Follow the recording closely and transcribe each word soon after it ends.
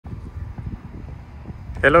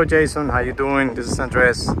Hello Jason, how you doing? This is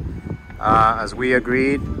Andres. As we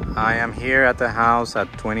agreed, I am here at the house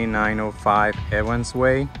at 2905 Evans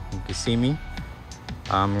Way in Kissimmee.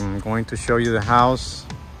 I'm going to show you the house.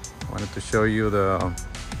 I wanted to show you the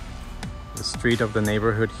street of the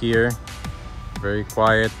neighborhood here. Very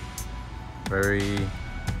quiet, very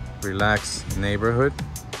relaxed neighborhood.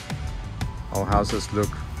 All houses look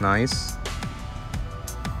nice.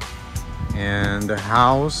 And the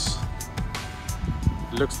house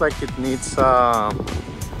looks like it needs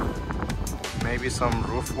maybe some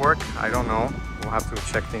roof work. I don't know. We'll have to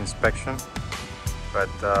check the inspection. But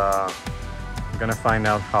I'm gonna find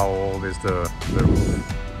out how old is the roof.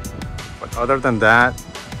 But other than that,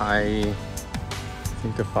 I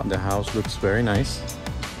think the house looks very nice.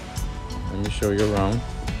 Let me show you around.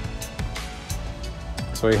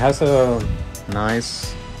 So it has a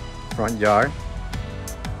nice front yard.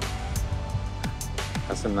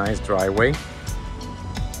 Has a nice driveway.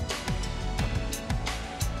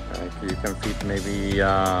 You can fit maybe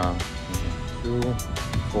 2,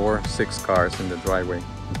 4, 6 cars in the driveway.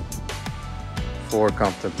 4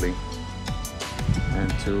 comfortably.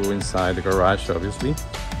 And 2 inside the garage, obviously.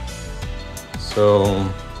 So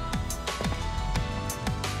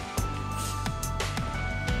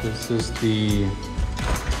this is the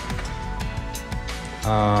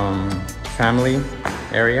family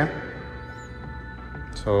area.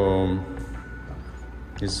 So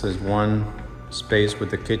this is one space with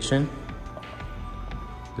the kitchen.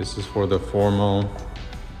 This is for the formal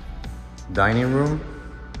dining room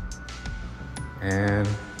and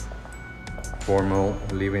formal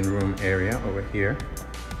living room area over here.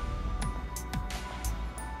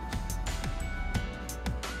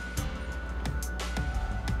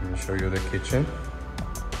 Let me show you the kitchen.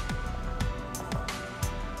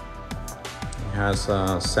 It has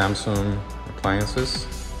Samsung appliances,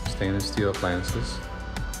 stainless steel appliances.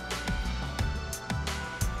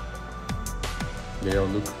 They all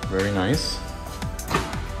look very nice.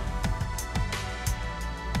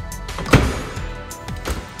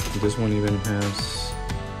 This one even has,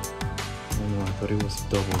 I don't know, I thought it was a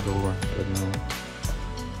double door, but no.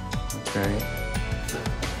 Okay.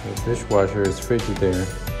 The dishwasher is Frigidaire.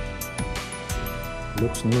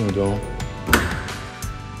 Looks new though.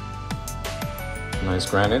 Nice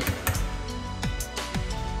granite.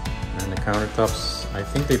 And the countertops, I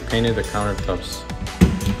think they painted the countertops.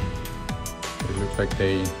 It looks like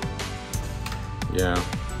they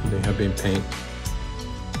have been painted.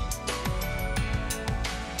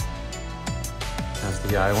 Has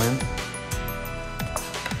the island.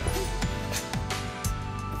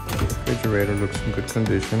 The refrigerator looks in good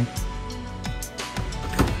condition.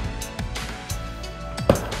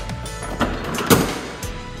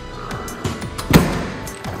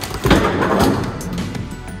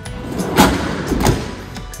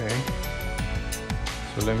 Okay.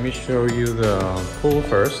 So let me show you the pool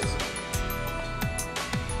first.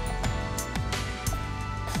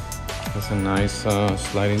 It's a nice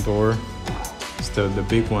sliding door. It's the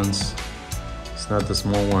big ones. It's not the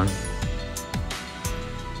small one.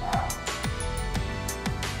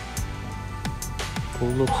 Pool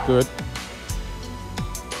looks good.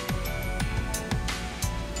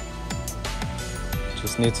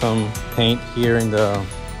 Just need some paint here in the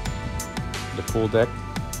pool deck.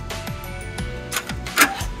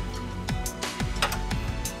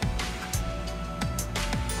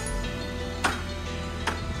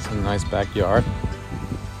 A nice backyard,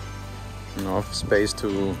 enough space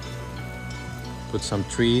to put some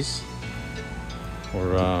trees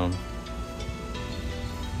or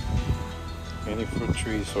any fruit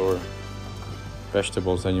trees or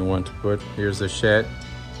vegetables that you want to put. Here's the shed,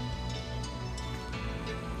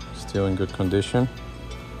 still in good condition.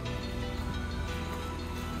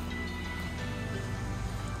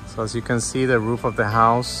 So as you can see, the roof of the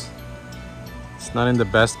house, it's not in the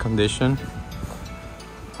best condition.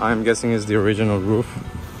 I'm guessing it's the original roof,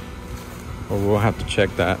 but we'll have to check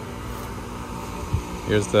that.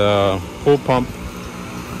 Here's the pool pump.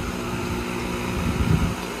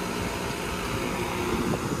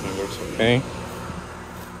 It works okay.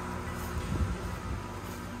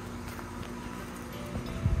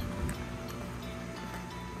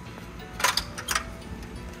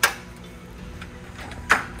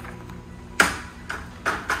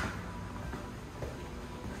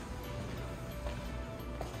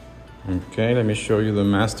 Okay, let me show you the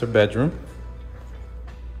master bedroom.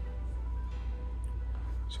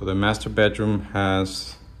 So the master bedroom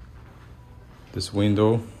has this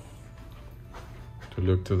window to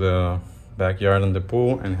look to the backyard and the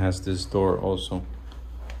pool, and has this door also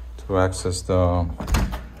to access the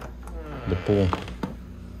pool.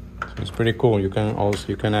 So It's pretty cool. You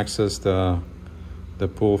can access the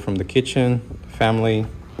pool from the kitchen, family,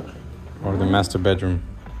 or the master bedroom.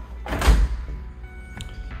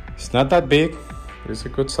 It's not that big, but it's a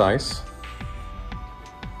good size.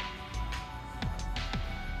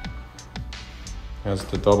 Has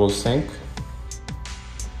the double sink,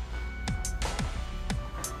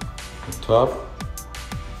 the tub,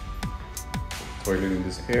 toilet in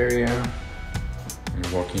this area, and a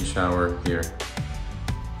walk-in shower here.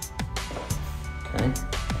 Okay.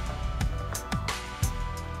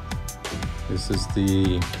 This is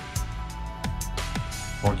the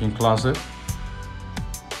walk-in closet.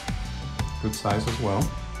 Good size as well.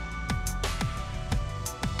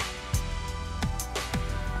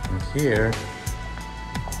 And here,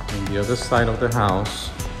 on the other side of the house,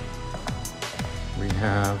 we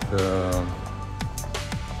have the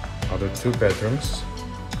other 2 bedrooms.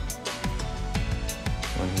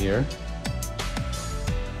 One here.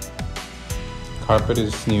 Carpet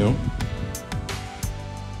is new.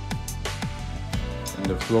 And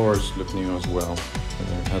the floors look new as well.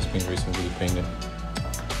 It has been recently painted.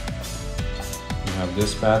 We have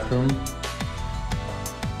this bathroom.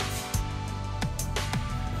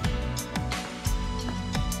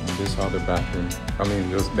 And this other bathroom.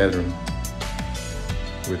 This bedroom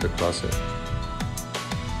with the closet.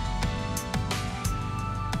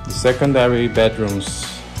 The secondary bedrooms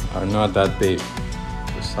are not that big.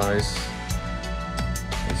 The size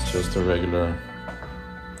is just a regular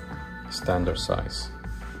standard size.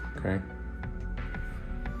 Okay,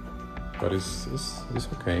 but it's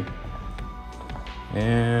okay.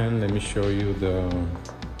 And let me show you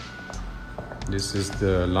this is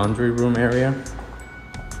the laundry room area.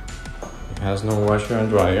 It has no washer and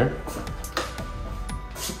dryer.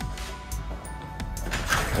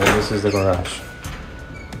 And this is the garage.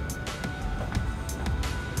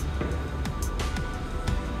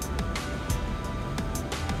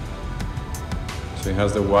 So it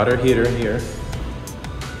has the water heater here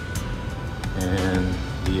and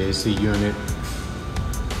the AC unit,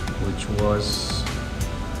 which was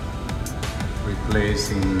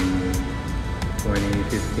replaced in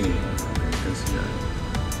 2015. You can see that.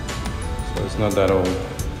 So it's not that old.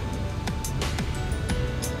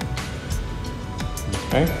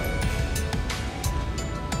 Okay.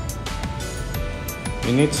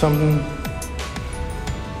 You need some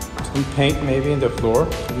paint maybe in the floor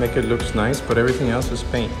to make it look nice, but everything else is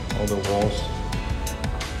paint. All the walls,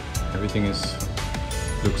 everything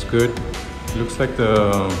looks good. It looks like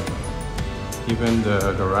even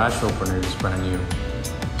the garage opener is brand new.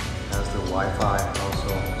 It has the Wi-Fi also,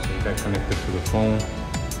 so you can connect it to the phone.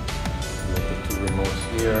 You have the 2 remotes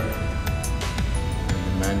here and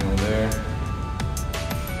the manual there.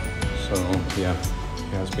 So yeah,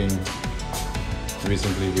 it has been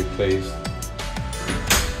recently replaced.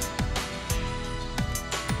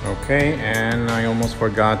 Okay, and I almost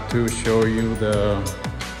forgot to show you the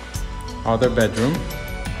other bedroom,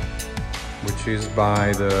 which is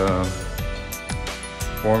by the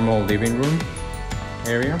formal living room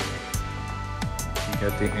area. You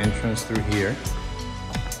get the entrance through here.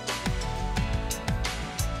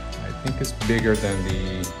 I think it's bigger than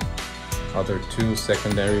the other 2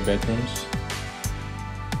 secondary bedrooms.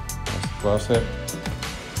 That's the closet,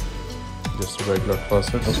 just a regular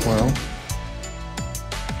closet as well.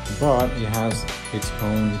 But it has its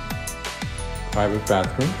own private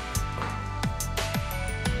bathroom,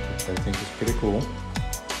 which I think is pretty cool.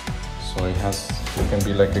 So it can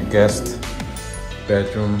be like a guest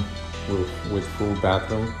bedroom with full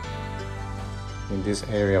bathroom in this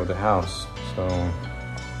area of the house. So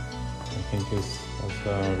I think that's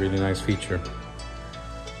a really nice feature.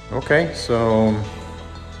 Okay, so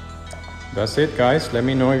that's it, guys. Let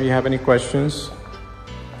me know if you have any questions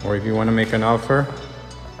or if you want to make an offer.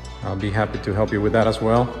 I'll be happy to help you with that as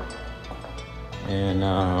well. And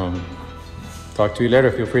talk to you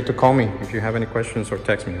later. Feel free to call me if you have any questions or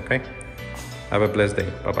text me, okay? Have a blessed day.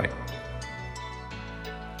 Bye-bye.